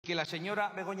Que la señora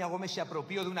Begoña Gómez se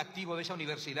apropió de un activo de esa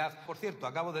universidad. Por cierto,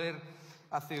 acabo de ver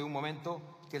hace un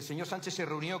momento que el señor Sánchez se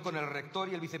reunió con el rector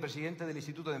y el vicepresidente del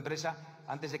Instituto de Empresa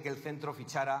antes de que el centro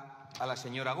fichara a la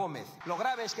señora Gómez. Lo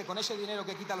grave es que con ese dinero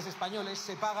que quitan los españoles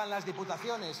se pagan las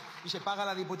diputaciones y se paga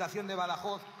la Diputación de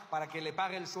Badajoz para que le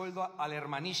pague el sueldo al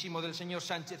hermanísimo del señor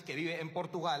Sánchez que vive en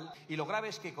Portugal. Y lo grave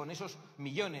es que con esos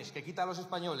millones que quitan los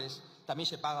españoles también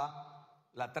se paga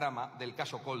la trama del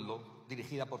caso Koldo,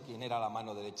 dirigida por quien era la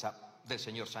mano derecha del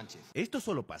señor Sánchez. Esto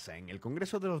solo pasa en el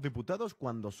Congreso de los Diputados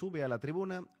cuando sube a la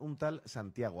tribuna un tal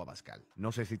Santiago Abascal.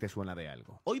 No sé si te suena de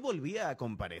algo. Hoy volvía a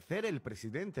comparecer el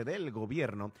presidente del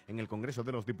gobierno en el Congreso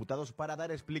de los Diputados para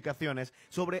dar explicaciones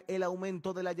sobre el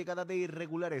aumento de la llegada de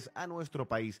irregulares a nuestro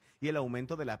país y el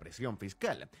aumento de la presión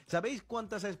fiscal. ¿Sabéis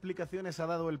cuántas explicaciones ha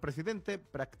dado el presidente?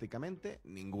 Prácticamente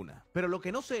ninguna. Pero lo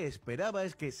que no se esperaba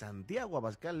es que Santiago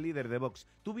Abascal, líder de Vox,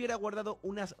 tuviera guardado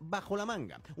unas bajo la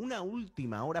manga, una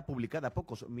última hora publicada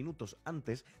pocos minutos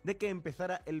antes de que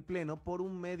empezara el pleno por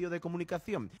un medio de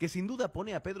comunicación, que sin duda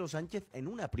pone a Pedro Sánchez en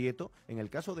un aprieto en el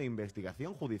caso de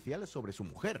investigación judicial sobre su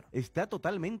mujer. Está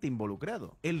totalmente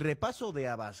involucrado. El repaso de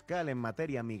Abascal en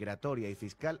materia migratoria y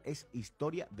fiscal es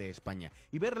historia de España,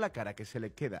 y ver la cara que se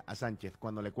le queda a Sánchez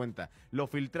cuando le cuenta lo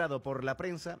filtrado por la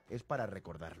prensa es para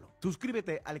recordarlo.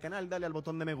 Suscríbete al canal, dale al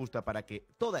botón de me gusta para que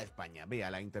toda España vea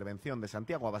la intervención de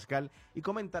Santiago Abascal y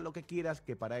comenta lo que quieras,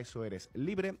 que para eso eres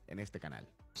libre en este canal.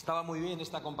 Estaba muy bien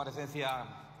esta comparecencia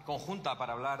conjunta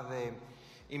para hablar de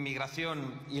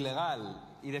inmigración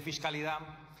ilegal y de fiscalidad,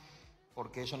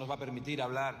 porque eso nos va a permitir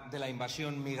hablar de la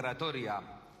invasión migratoria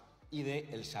y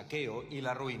del saqueo y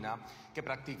la ruina que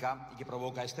practica y que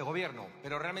provoca este gobierno.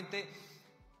 Pero realmente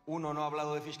uno no ha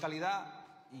hablado de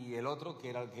fiscalidad y el otro, que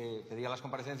era el que pedía las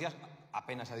comparecencias,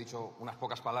 apenas ha dicho unas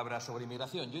pocas palabras sobre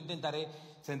inmigración. Yo intentaré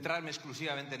centrarme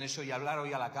exclusivamente en eso y hablar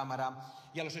hoy a la Cámara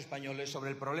y a los españoles sobre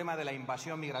el problema de la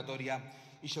invasión migratoria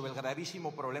y sobre el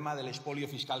gravísimo problema del expolio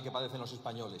fiscal que padecen los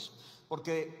españoles.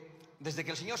 Porque desde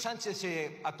que el señor Sánchez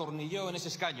se atornilló en ese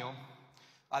escaño,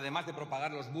 además de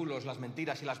propagar los bulos, las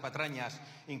mentiras y las patrañas,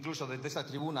 incluso desde esta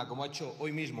tribuna, como ha hecho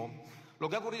hoy mismo, lo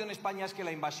que ha ocurrido en España es que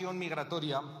la invasión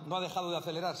migratoria no ha dejado de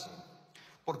acelerarse,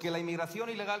 porque la inmigración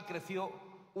ilegal creció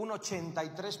un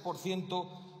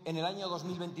 83% en el año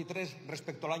 2023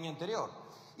 respecto al año anterior.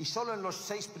 Y solo en los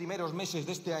 6 primeros meses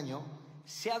de este año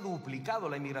se ha duplicado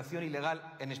la inmigración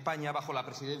ilegal en España bajo la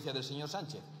presidencia del señor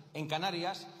Sánchez. En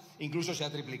Canarias incluso se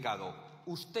ha triplicado.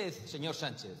 Usted, señor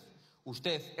Sánchez,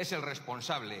 usted es el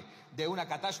responsable de una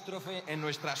catástrofe en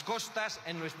nuestras costas,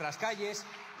 en nuestras calles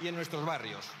y en nuestros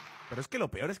barrios. Pero es que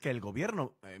lo peor es que el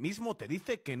gobierno mismo te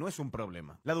dice que no es un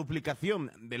problema. La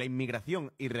duplicación de la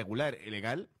inmigración irregular e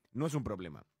ilegal no es un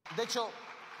problema. De hecho,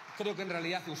 creo que en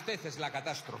realidad usted es la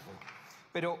catástrofe.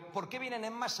 Pero ¿por qué vienen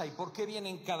en masa y por qué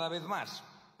vienen cada vez más?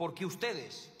 Porque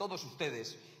ustedes, todos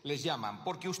ustedes, les llaman.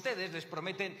 Porque ustedes les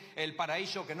prometen el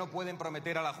paraíso que no pueden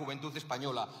prometer a la juventud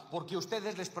española. Porque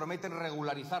ustedes les prometen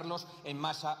regularizarlos en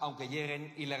masa, aunque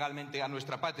lleguen ilegalmente a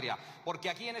nuestra patria.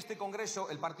 Porque aquí en este Congreso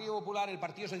el Partido Popular, el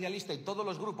Partido Socialista y todos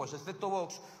los grupos, excepto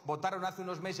Vox, votaron hace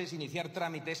unos meses iniciar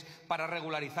trámites para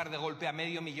regularizar de golpe a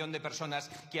 500.000 de personas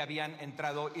que habían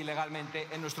entrado ilegalmente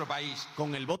en nuestro país.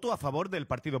 Con el voto a favor del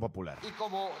Partido Popular. Y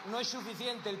como no es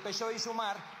suficiente el PSOE y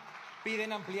Sumar,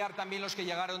 piden ampliar también los que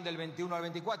llegaron del 21 al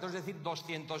 24, es decir,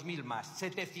 200.000 más.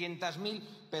 700.000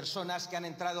 personas que han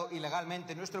entrado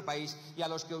ilegalmente en nuestro país y a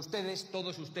los que ustedes,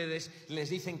 todos ustedes,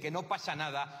 les dicen que no pasa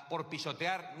nada por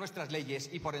pisotear nuestras leyes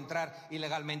y por entrar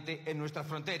ilegalmente en nuestras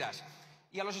fronteras.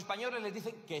 Y a los españoles les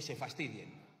dicen que se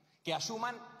fastidien, que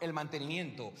asuman el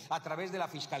mantenimiento a través de la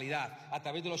fiscalidad, a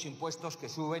través de los impuestos que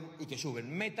suben y que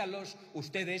suben. Métanlos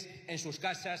ustedes en sus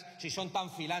casas si son tan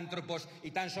filántropos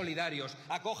y tan solidarios.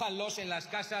 Acójanlos en las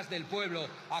casas del pueblo,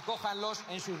 acójanlos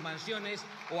en sus mansiones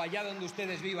o allá donde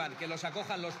ustedes vivan, que los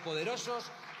acojan los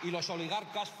poderosos y los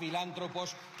oligarcas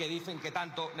filántropos que dicen que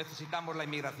tanto necesitamos la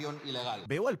inmigración ilegal.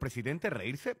 Veo al presidente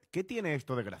reírse. ¿Qué tiene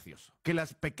esto de gracioso? Que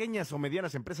las pequeñas o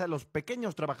medianas empresas, los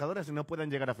pequeños trabajadores no puedan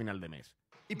llegar a final de mes.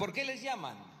 ¿Y por qué les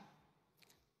llaman?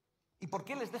 ¿Y por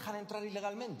qué les dejan entrar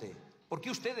ilegalmente? ¿Por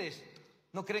qué ustedes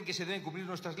no creen que se deben cumplir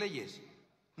nuestras leyes?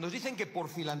 Nos dicen que por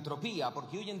filantropía,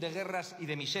 porque huyen de guerras y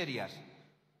de miserias.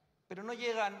 Pero no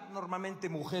llegan normalmente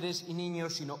mujeres y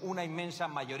niños, sino una inmensa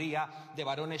mayoría de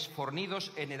varones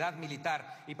fornidos en edad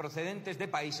militar y procedentes de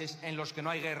países en los que no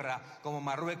hay guerra, como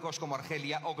Marruecos, como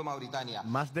Argelia o como Mauritania.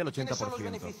 Más del 80%. ¿Quiénes son los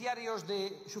beneficiarios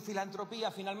de su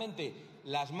filantropía, finalmente?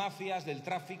 Las mafias del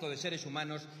tráfico de seres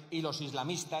humanos y los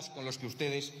islamistas con los que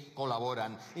ustedes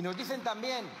colaboran. Y nos dicen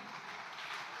también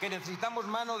que necesitamos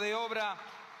mano de obra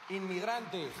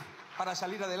inmigrante para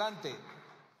salir adelante.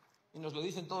 Y nos lo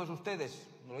dicen todos ustedes.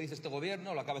 nos lo dice este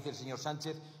gobierno, lo acaba de decir el señor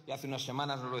Sánchez y hace unas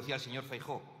semanas nos lo decía el señor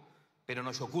Feijóo, pero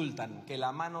nos ocultan que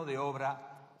la mano de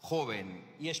obra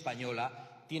joven y española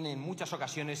tiene en muchas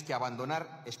ocasiones que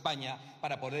abandonar España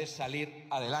para poder salir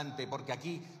adelante, porque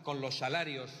aquí, con los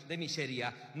salarios de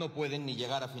miseria, no pueden ni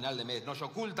llegar a final de mes. Nos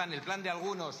ocultan el plan de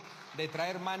algunos de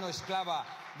traer mano esclava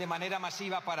de manera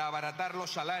masiva para abaratar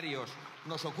los salarios.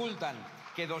 Nos ocultan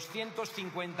que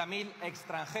 250.000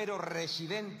 extranjeros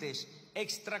residentes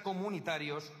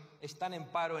extracomunitarios están en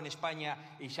paro en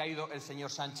España y se ha ido el señor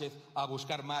Sánchez a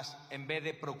buscar más en vez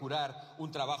de procurar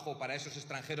un trabajo para esos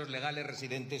extranjeros legales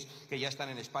residentes que ya están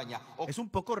en España. Es un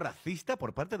poco racista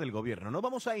por parte del gobierno. No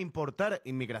vamos a importar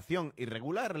inmigración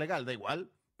irregular, legal, da igual,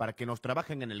 para que nos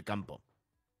trabajen en el campo.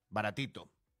 Baratito.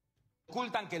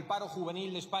 Ocultan que el paro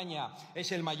juvenil de España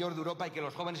es el mayor de Europa y que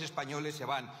los jóvenes españoles se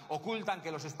van. Ocultan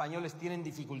que los españoles tienen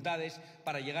dificultades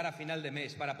para llegar a final de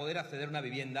mes, para poder acceder a una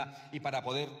vivienda y para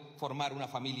poder formar una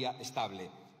familia estable.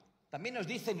 También nos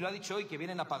dicen, y lo ha dicho hoy, que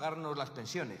vienen a pagarnos las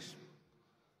pensiones.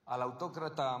 Al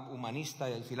autócrata humanista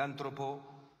y al filántropo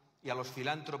y a los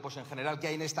filántropos en general que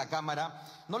hay en esta Cámara,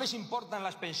 no les importan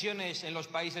las pensiones en los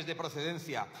países de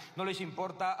procedencia, no les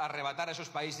importa arrebatar a esos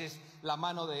países la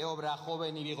mano de obra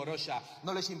joven y vigorosa,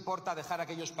 no les importa dejar a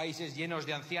aquellos países llenos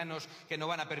de ancianos que no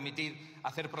van a permitir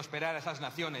hacer prosperar a esas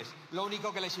naciones. Lo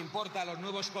único que les importa a los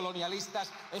nuevos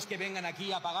colonialistas es que vengan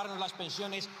aquí a pagarnos las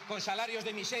pensiones con salarios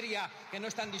de miseria que no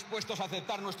están dispuestos a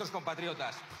aceptar nuestros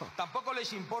compatriotas. Tampoco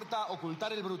les importa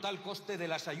ocultar el brutal coste de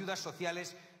las ayudas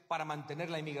sociales para mantener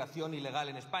la inmigración ilegal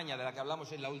en España, de la que hablamos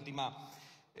en la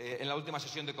última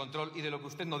sesión de control y de lo que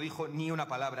usted no dijo ni una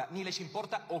palabra. Ni les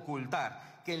importa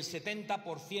ocultar que el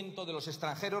 70% de los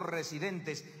extranjeros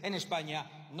residentes en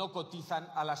España no cotizan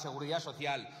a la Seguridad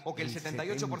Social o que el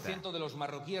 78% de los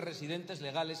marroquíes residentes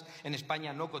legales en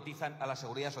España no cotizan a la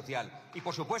Seguridad Social. Y,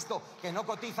 por supuesto, que no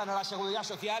cotizan a la Seguridad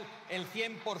Social el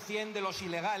 100% de los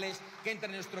ilegales que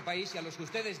entran en nuestro país y a los que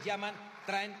ustedes llaman,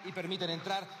 traen y permiten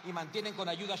entrar y mantienen con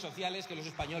ayudas sociales que los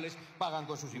españoles pagan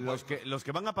con sus impuestos. Los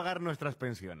que van a pagar nuestras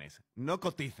pensiones no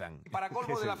cotizan. Y para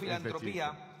colmo de la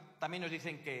filantropía, también nos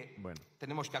dicen que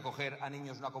tenemos que acoger a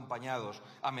niños no acompañados,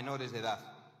 a menores de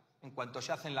edad. En cuanto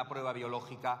se hacen la prueba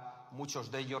biológica,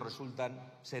 muchos de ellos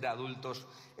resultan ser adultos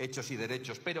hechos y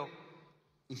derechos. Pero,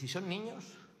 ¿y si son niños?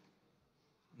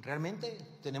 ¿Realmente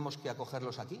tenemos que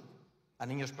acogerlos aquí? ¿A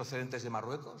niños procedentes de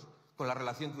Marruecos? ¿Con la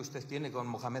relación que usted tiene con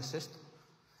Mohamed VI?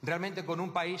 ¿Realmente con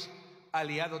un país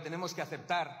aliado tenemos que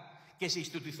aceptar que se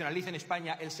institucionalice en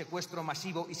España el secuestro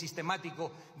masivo y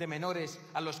sistemático de menores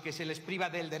a los que se les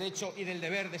priva del derecho y del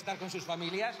deber de estar con sus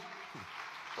familias?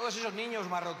 Todos esos niños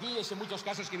marroquíes, en muchos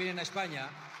casos que vienen a España,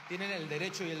 tienen el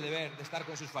derecho y el deber de estar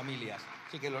con sus familias.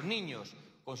 Así que los niños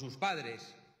con sus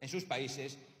padres en sus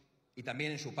países y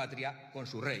también en su patria con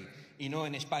su rey. Y no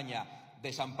en España,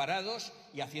 desamparados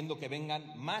y haciendo que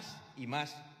vengan más y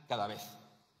más cada vez.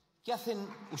 ¿Qué hacen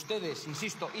ustedes,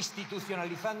 insisto,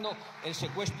 institucionalizando el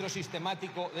secuestro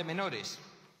sistemático de menores?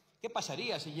 ¿Qué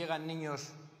pasaría si llegan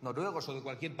niños noruegos o de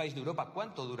cualquier país de Europa?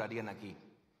 ¿Cuánto durarían aquí?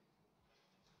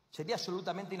 Sería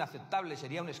absolutamente inaceptable,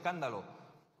 sería un escándalo.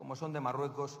 Como son de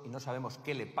Marruecos y no sabemos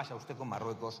qué le pasa a usted con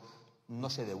Marruecos, no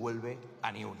se devuelve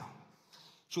a ni uno.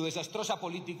 Su desastrosa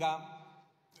política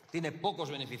tiene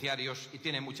pocos beneficiarios y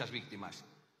tiene muchas víctimas.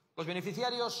 Los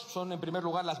beneficiarios son, en primer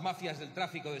lugar, las mafias del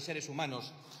tráfico de seres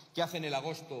humanos que hacen el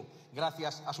agosto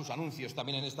gracias a sus anuncios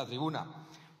también en esta tribuna.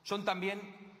 Son también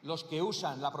los que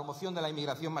usan la promoción de la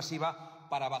inmigración masiva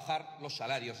para bajar los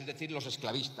salarios, es decir, los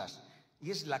esclavistas. Y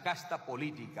es la casta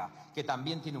política que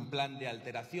también tiene un plan de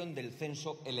alteración del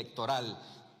censo electoral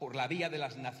por la vía de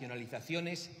las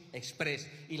nacionalizaciones express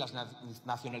y las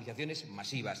nacionalizaciones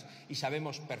masivas. Y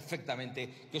sabemos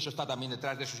perfectamente que eso está también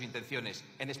detrás de sus intenciones,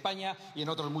 en España y en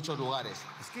otros muchos lugares.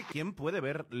 Es que ¿quién puede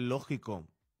ver lógico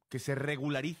que se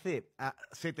regularice a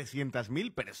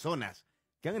 700.000 personas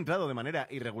que han entrado de manera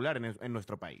irregular en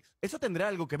nuestro país? ¿Eso tendrá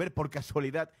algo que ver por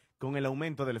casualidad con el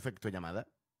aumento del efecto llamada?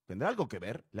 ¿Tendrá algo que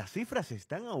ver? Las cifras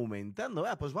están aumentando.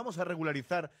 Pues vamos a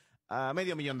regularizar a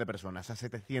 500.000 de personas, a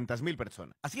 700.000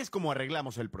 personas. Así es como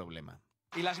arreglamos el problema.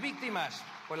 ¿Y las víctimas?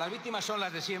 Pues las víctimas son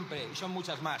las de siempre y son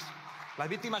muchas más. Las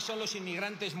víctimas son los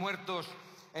inmigrantes muertos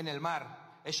en el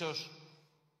mar, esos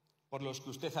por los que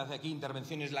usted hace aquí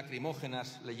intervenciones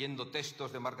lacrimógenas, leyendo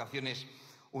textos de embarcaciones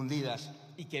hundidas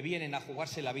y que vienen a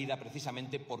jugarse la vida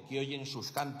precisamente porque oyen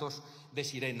sus cantos de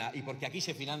sirena y porque aquí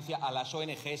se financia a las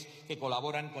ONGs que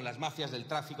colaboran con las mafias del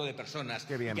tráfico de personas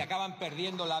y que acaban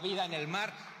perdiendo la vida en el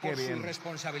mar por su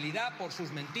irresponsabilidad, por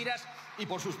sus mentiras y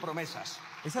por sus promesas.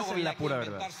 Esa Luego es la hay que pura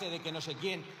verdad. inventarse de que no sé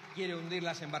quién quiere hundir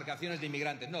las embarcaciones de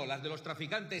inmigrantes. No, las de los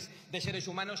traficantes de seres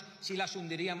humanos sí las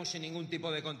hundiríamos sin ningún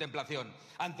tipo de contemplación,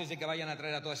 antes de que vayan a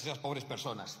traer a todas esas pobres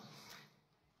personas.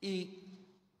 ¿Y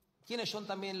quiénes son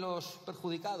también los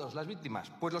perjudicados, las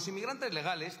víctimas? Pues los inmigrantes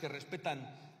legales que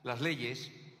respetan las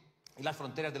leyes y las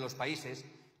fronteras de los países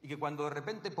y que cuando de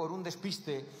repente por un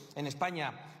despiste en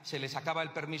España se les acaba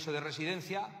el permiso de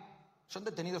residencia, son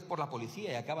detenidos por la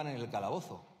policía y acaban en el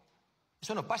calabozo.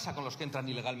 Eso no pasa con los que entran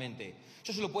ilegalmente.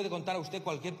 Eso se lo puede contar a usted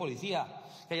cualquier policía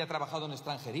que haya trabajado en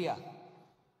extranjería.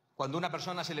 Cuando a una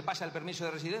persona se le pasa el permiso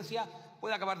de residencia,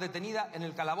 puede acabar detenida en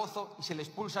el calabozo y se le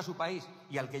expulsa a su país.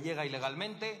 Y al que llega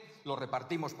ilegalmente, lo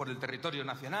repartimos por el territorio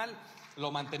nacional,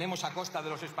 lo mantenemos a costa de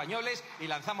los españoles y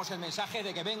lanzamos el mensaje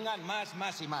de que vengan más,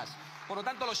 más y más. Por lo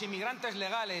tanto, los inmigrantes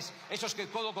legales, esos que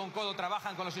codo con codo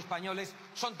trabajan con los españoles,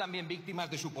 son también víctimas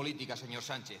de su política, señor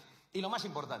Sánchez. Y lo más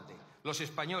importante, los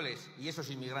españoles y esos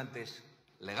inmigrantes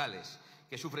legales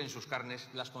que sufren en sus carnes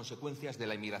las consecuencias de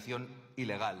la inmigración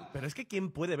ilegal. Pero es que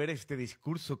 ¿quién puede ver este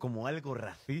discurso como algo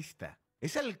racista?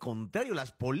 Es al contrario,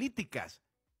 las políticas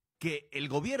que el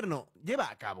gobierno lleva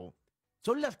a cabo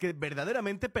son las que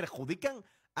verdaderamente perjudican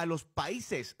a los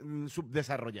países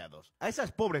subdesarrollados, a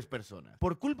esas pobres personas.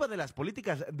 Por culpa de las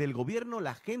políticas del gobierno,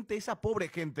 la gente, esa pobre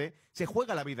gente, se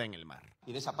juega la vida en el mar.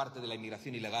 Y de esa parte de la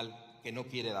inmigración ilegal que no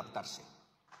quiere adaptarse.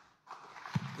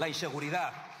 La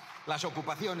inseguridad, las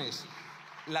ocupaciones,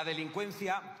 la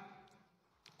delincuencia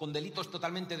con delitos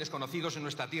totalmente desconocidos en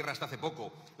nuestra tierra hasta hace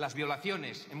poco, las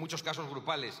violaciones, en muchos casos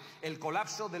grupales, el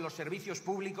colapso de los servicios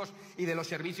públicos y de los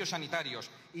servicios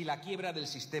sanitarios y la quiebra del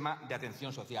sistema de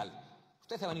atención social.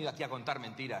 Usted ha venido aquí a contar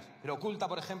mentiras, pero oculta,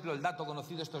 por ejemplo, el dato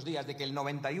conocido estos días de que el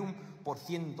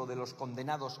 91% de los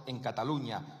condenados en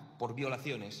Cataluña por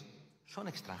violaciones son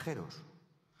extranjeros.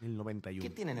 El 91.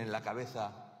 ¿Qué tienen en la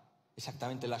cabeza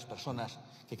exactamente las personas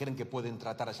que creen que pueden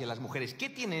tratar así a las mujeres? ¿Qué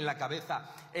tiene en la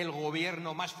cabeza el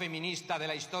gobierno más feminista de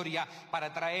la historia para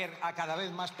atraer a cada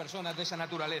vez más personas de esa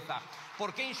naturaleza?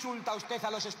 ¿Por qué insulta usted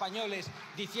a los españoles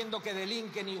diciendo que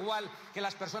delinquen igual que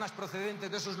las personas procedentes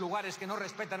de esos lugares que no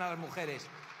respetan a las mujeres?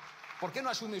 ¿Por qué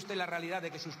no asume usted la realidad de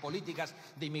que sus políticas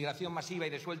de inmigración masiva y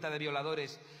de suelta de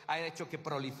violadores ha hecho que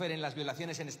proliferen las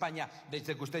violaciones en España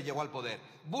desde que usted llegó al poder?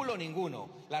 Bulo ninguno,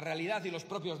 la realidad y los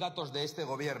propios datos de este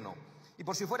gobierno. Y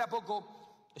por si fuera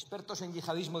poco, expertos en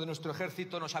yihadismo de nuestro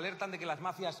ejército nos alertan de que las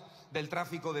mafias del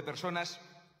tráfico de personas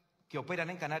que operan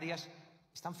en Canarias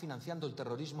están financiando el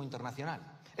terrorismo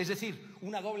internacional. Es decir,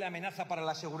 una doble amenaza para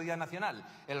la seguridad nacional,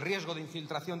 el riesgo de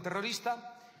infiltración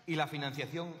terrorista y la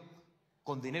financiación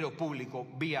con dinero público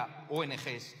vía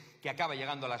ONGs que acaba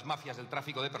llegando a las mafias del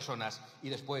tráfico de personas y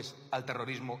después al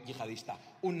terrorismo yihadista.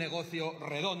 Un negocio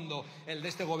redondo el de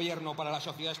este gobierno para la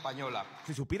sociedad española.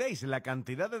 Si supierais la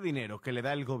cantidad de dinero que le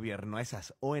da el gobierno a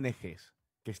esas ONGs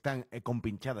que están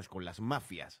compinchadas con las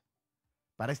mafias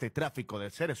para este tráfico de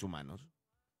seres humanos,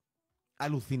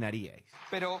 alucinaríais.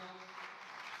 Pero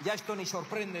ya esto ni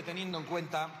sorprende teniendo en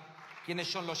cuenta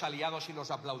quiénes son los aliados y los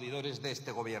aplaudidores de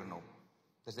este gobierno.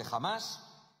 Desde Hamás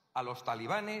a los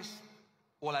talibanes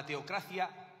o a la teocracia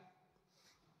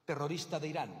terrorista de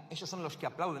Irán. Esos son los que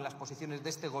aplauden las posiciones de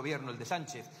este gobierno, el de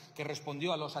Sánchez, que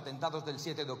respondió a los atentados del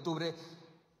 7 de octubre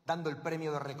dando el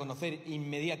premio de reconocer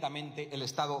inmediatamente el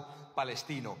Estado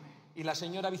palestino. Y la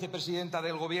señora vicepresidenta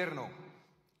del gobierno,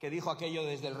 que dijo aquello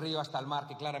desde el río hasta el mar,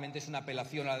 que claramente es una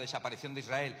apelación a la desaparición de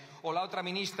Israel. O la otra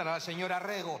ministra, la señora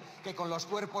Rego, que con los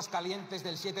cuerpos calientes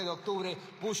del 7 de octubre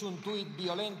puso un tuit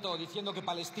violento diciendo que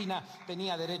Palestina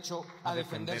tenía derecho a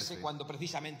defenderse cuando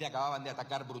precisamente acababan de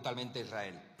atacar brutalmente a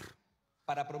Israel.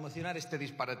 Para promocionar este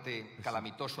disparate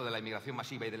calamitoso de la inmigración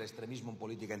masiva y del extremismo en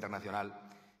política internacional,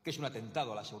 que es un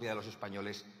atentado a la seguridad de los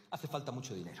españoles, hace falta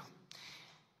mucho dinero.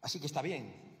 Así que está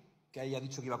bien que haya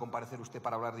dicho que iba a comparecer usted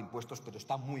para hablar de impuestos, pero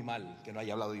está muy mal que no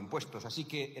haya hablado de impuestos. Así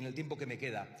que, en el tiempo que me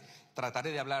queda,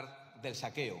 trataré de hablar del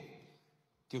saqueo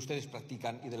que ustedes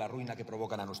practican y de la ruina que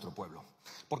provocan a nuestro pueblo.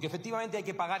 Porque efectivamente hay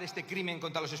que pagar este crimen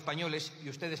contra los españoles y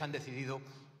ustedes han decidido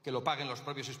que lo paguen los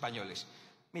propios españoles.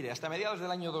 Mire, hasta mediados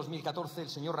del año 2014 el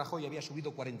señor Rajoy había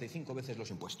subido 45 veces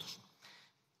los impuestos.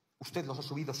 Usted los ha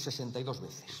subido 62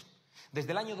 veces.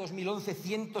 Desde el año 2011,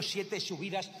 107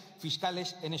 subidas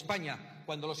fiscales en España,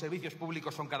 cuando los servicios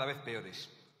públicos son cada vez peores.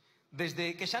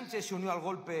 Desde que Sánchez se unió al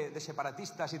golpe de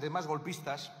separatistas y demás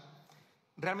golpistas,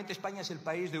 realmente España es el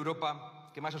país de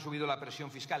Europa que más ha subido la presión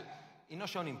fiscal. Y no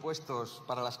son impuestos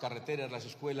para las carreteras, las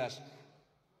escuelas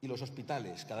y los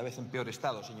hospitales, cada vez en peor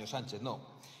estado, señor Sánchez,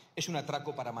 no. Es un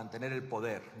atraco para mantener el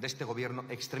poder de este gobierno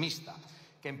extremista,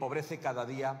 que empobrece cada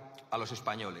día a los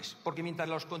españoles. Porque mientras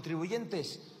los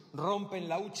contribuyentes rompen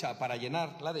la hucha para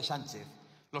llenar la de Sánchez,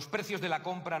 Los precios de la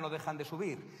compra no dejan de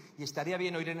subir y estaría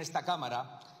bien oír en esta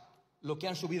Cámara lo que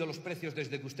han subido los precios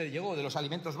desde que usted llegó, de los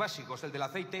alimentos básicos. El del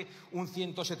aceite un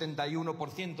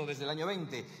 171% desde el año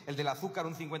 20, el del azúcar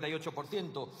un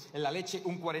 58%, en la leche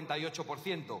un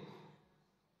 48%.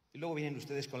 Y luego vienen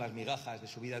ustedes con las migajas de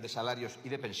subidas de salarios y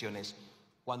de pensiones,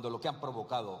 cuando lo que han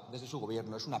provocado desde su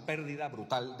gobierno es una pérdida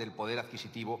brutal del poder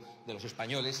adquisitivo de los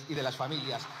españoles y de las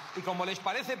familias. Y como les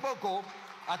parece poco,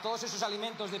 a todos esos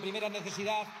alimentos de primera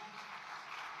necesidad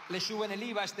les suben el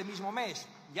IVA este mismo mes.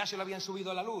 Ya se lo habían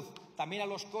subido a la luz. También a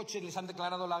los coches les han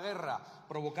declarado la guerra,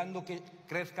 provocando que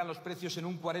crezcan los precios en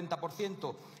un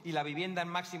 40% y la vivienda en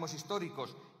máximos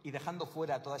históricos, y dejando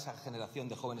fuera a toda esa generación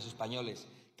de jóvenes españoles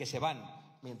que se van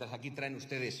mientras aquí traen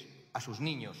ustedes a sus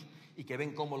niños y que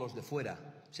ven cómo los de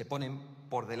fuera se ponen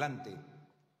por delante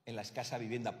en la escasa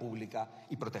vivienda pública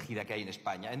y protegida que hay en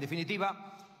España. En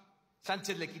definitiva,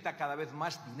 Sánchez le quita cada vez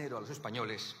más dinero a los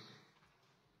españoles,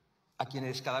 a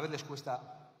quienes cada vez les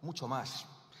cuesta mucho más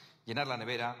llenar la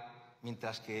nevera,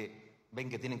 mientras que ven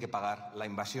que tienen que pagar la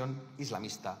invasión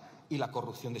islamista y la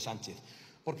corrupción de Sánchez.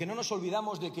 Porque no nos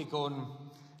olvidamos de que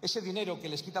con ese dinero que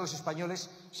les quita a los españoles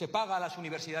se paga a las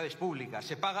universidades públicas,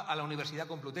 se paga a la Universidad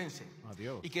Complutense.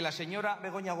 Adiós. Y que la señora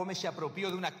Begoña Gómez se apropió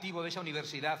de un activo de esa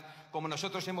universidad, como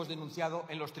nosotros hemos denunciado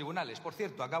en los tribunales. Por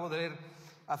cierto, acabo de leer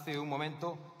hace un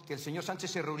momento que el señor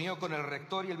Sánchez se reunió con el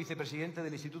rector y el vicepresidente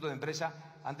del Instituto de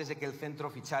Empresa antes de que el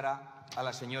centro fichara a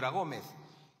la señora Gómez.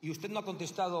 Y usted no ha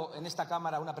contestado en esta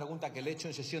Cámara una pregunta que le he hecho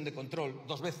en sesión de control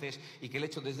 2 veces y que le he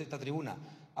hecho desde esta tribuna.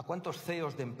 ¿A cuántos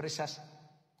CEOs de empresas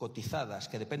cotizadas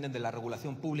que dependen de la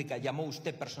regulación pública llamó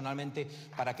usted personalmente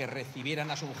para que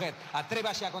recibieran a su mujer?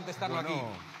 Atrévase a contestarlo aquí.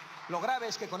 Lo grave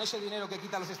es que con ese dinero que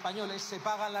quita a los españoles se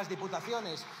pagan las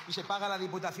diputaciones y se paga la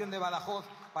Diputación de Badajoz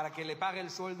para que le pague el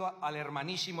sueldo al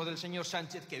hermanísimo del señor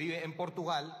Sánchez, que vive en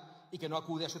Portugal y que no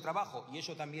acude a su trabajo, y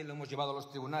eso también lo hemos llevado a los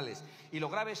tribunales. Y lo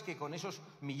grave es que con esos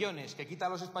millones que quita a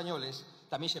los españoles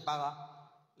también se paga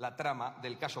la trama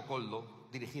del caso Koldo,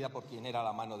 dirigida por quien era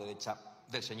la mano derecha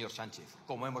del señor Sánchez,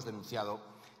 como hemos denunciado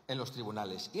en los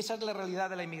tribunales. Y esa es la realidad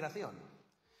de la inmigración,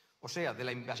 o sea, de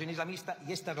la invasión islamista,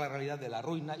 y esta es la realidad de la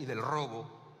ruina y del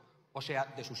robo, o sea,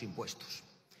 de sus impuestos.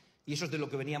 Y eso es de lo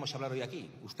que veníamos a hablar hoy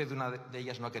aquí. Usted de una de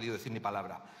ellas no ha querido decir ni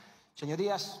palabra.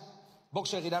 Señorías,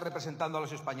 Vox seguirá representando a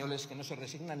los españoles que no se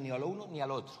resignan ni a lo uno ni a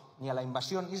lo otro, ni a la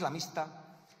invasión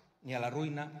islamista, ni a la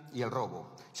ruina y el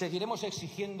robo. Seguiremos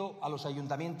exigiendo a los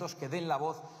ayuntamientos que den la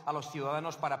voz a los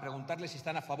ciudadanos para preguntarles si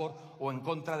están a favor o en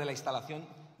contra de la instalación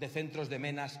de centros de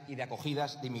menas y de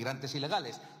acogidas de inmigrantes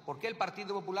ilegales. ¿Por qué el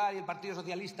Partido Popular y el Partido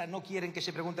Socialista no quieren que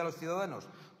se pregunte a los ciudadanos?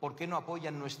 ¿Por qué no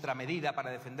apoyan nuestra medida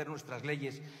para defender nuestras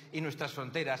leyes y nuestras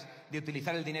fronteras de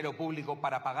utilizar el dinero público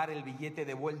para pagar el billete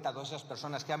de vuelta a todas esas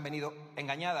personas que han venido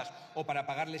engañadas, o para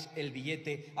pagarles el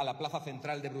billete a la plaza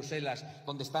central de Bruselas,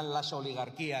 donde están las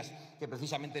oligarquías que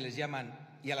precisamente les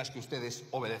llaman y a las que ustedes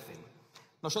obedecen?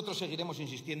 Nosotros seguiremos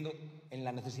insistiendo en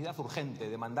la necesidad urgente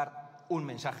de mandar un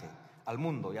mensaje al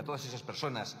mundo y a todas esas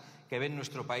personas que ven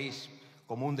nuestro país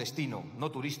como un destino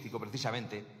no turístico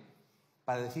precisamente,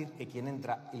 para decir que quien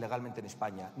entra ilegalmente en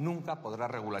España nunca podrá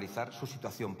regularizar su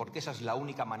situación, porque esa es la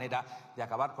única manera de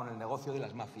acabar con el negocio de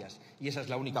las mafias y esa es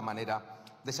la única manera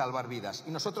de salvar vidas.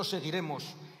 Y nosotros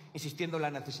seguiremos insistiendo en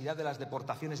la necesidad de las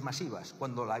deportaciones masivas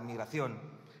cuando la inmigración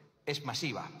es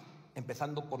masiva,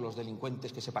 empezando por los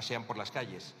delincuentes que se pasean por las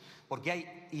calles, porque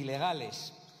hay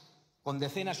ilegales con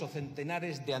decenas o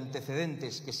centenares de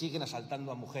antecedentes que siguen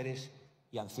asaltando a mujeres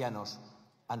y ancianos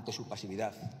ante su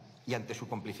pasividad y ante su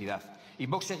complicidad. Y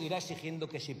Vox seguirá exigiendo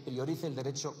que se priorice el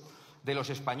derecho de los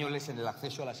españoles en el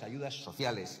acceso a las ayudas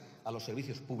sociales, a los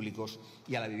servicios públicos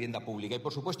y a la vivienda pública. Y,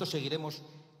 por supuesto, seguiremos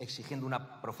exigiendo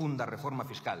una profunda reforma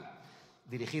fiscal,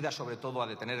 dirigida sobre todo a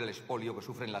detener el expolio que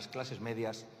sufren las clases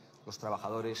medias, los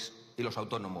trabajadores y los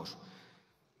autónomos.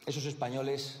 Esos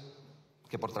españoles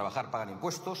que por trabajar pagan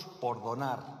impuestos, por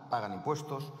donar pagan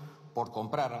impuestos, por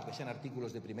comprar, aunque sean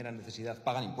artículos de primera necesidad,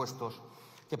 pagan impuestos,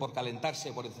 que por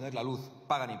calentarse, por encender la luz,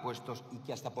 pagan impuestos, y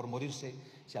que hasta por morirse,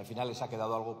 si al final les ha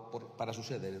quedado algo para sus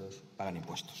herederos, pagan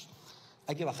impuestos.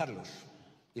 Hay que bajarlos,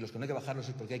 y los que no hay que bajarlos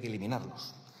es porque hay que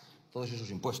eliminarlos, todos esos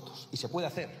impuestos. Y se puede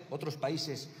hacer. Otros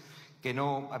países que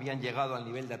no habían llegado al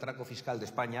nivel de atraco fiscal de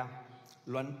España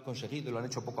lo han conseguido y lo han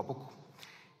hecho poco a poco.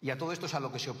 Y a todo esto es a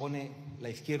lo que se opone la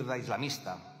izquierda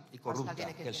islamista y corrupta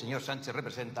que el señor Sánchez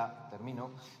representa.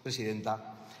 Termino,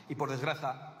 presidenta. Y por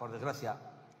desgracia,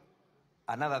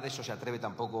 a nada de eso se atreve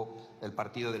tampoco el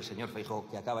partido del señor Feijóo,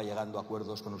 que acaba llegando a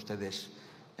acuerdos con ustedes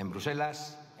en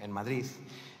Bruselas, en Madrid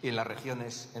y en las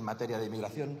regiones en materia de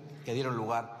inmigración que dieron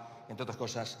lugar entre otras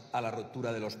cosas, a la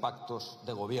ruptura de los pactos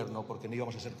de gobierno, porque no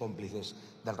íbamos a ser cómplices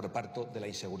del reparto, de la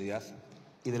inseguridad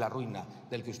y de la ruina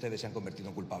del que ustedes se han convertido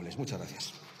en culpables. Muchas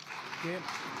gracias.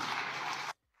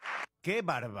 ¡Qué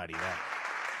barbaridad!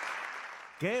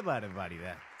 ¡Qué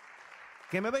barbaridad!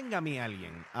 Que me venga a mí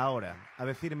alguien ahora a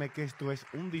decirme que esto es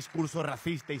un discurso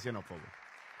racista y xenófobo.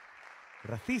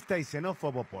 ¿Racista y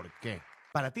xenófobo por qué?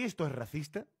 ¿Para ti esto es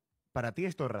racista? ¿Para ti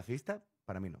esto es racista?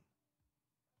 Para mí no.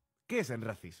 ¿Qué es el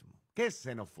racismo? ¿Qué es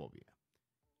xenofobia?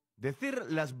 Decir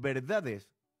las verdades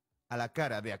a la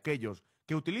cara de aquellos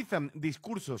que utilizan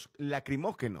discursos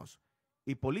lacrimógenos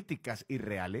y políticas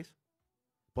irreales,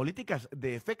 políticas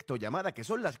de efecto llamada, que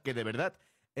son las que de verdad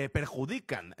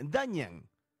perjudican, dañan,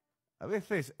 a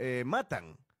veces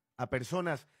matan a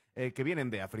personas que vienen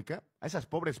de África, a esas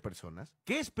pobres personas.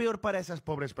 ¿Qué es peor para esas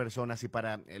pobres personas y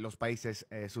para los países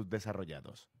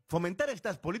subdesarrollados? Fomentar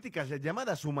estas políticas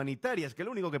llamadas humanitarias que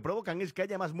lo único que provocan es que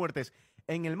haya más muertes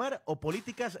en el mar, o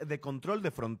políticas de control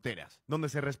de fronteras, donde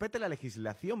se respete la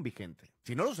legislación vigente.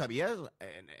 Si no lo sabías,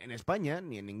 en España,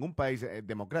 ni en ningún país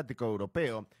democrático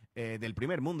europeo, del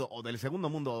primer mundo o del segundo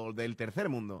mundo o del tercer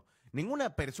mundo,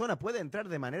 ninguna persona puede entrar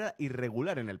de manera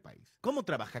irregular en el país. ¿Cómo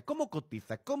trabaja? ¿Cómo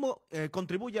cotiza? ¿Cómo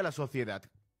contribuye a la sociedad?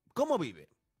 ¿Cómo vive?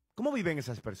 ¿Cómo viven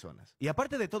esas personas? Y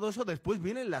aparte de todo eso, después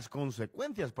vienen las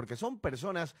consecuencias, porque son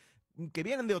personas que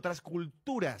vienen de otras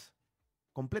culturas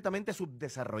completamente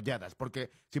subdesarrolladas.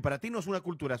 Porque si para ti no es una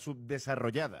cultura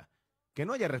subdesarrollada, que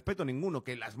no haya respeto ninguno,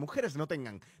 que las mujeres no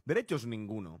tengan derechos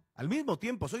ninguno. Al mismo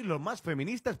tiempo sois los más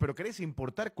feministas, pero queréis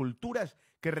importar culturas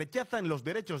que rechazan los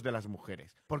derechos de las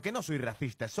mujeres. ¿Por qué no sois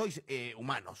racistas? Sois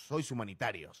humanos, sois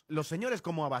humanitarios. Los señores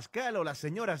como Abascal o las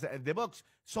señoras de Vox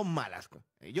son malas.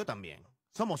 Yo también.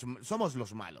 Somos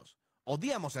los malos.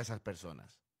 Odiamos a esas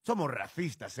personas. Somos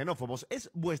racistas, xenófobos, es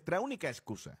vuestra única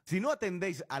excusa. Si no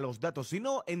atendéis a los datos, si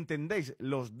no entendéis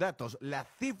los datos, las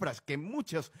cifras que en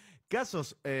muchos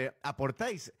casos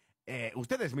aportáis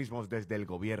ustedes mismos desde el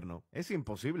gobierno, es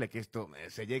imposible que esto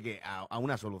se llegue a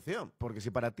una solución. Porque si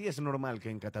para ti es normal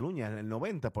que en Cataluña el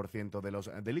 90% de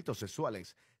los delitos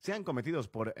sexuales sean cometidos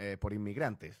por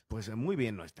inmigrantes, pues muy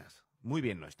bien no estás. Muy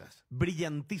bien no estás.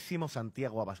 Brillantísimo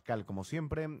Santiago Abascal, como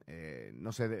siempre.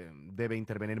 No se debe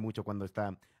intervenir mucho cuando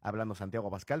está hablando Santiago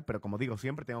Abascal, pero como digo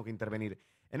siempre, tengo que intervenir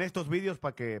en estos vídeos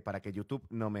para que YouTube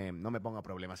no me ponga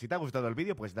problemas. Si te ha gustado el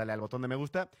vídeo, pues dale al botón de me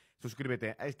gusta,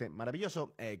 suscríbete a este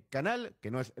maravilloso canal, que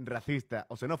no es racista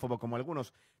o xenófobo como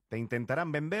algunos te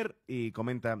intentarán vender, y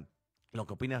comenta lo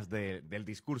que opinas del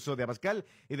discurso de Abascal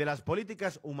y de las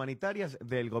políticas humanitarias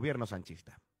del gobierno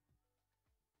sanchista.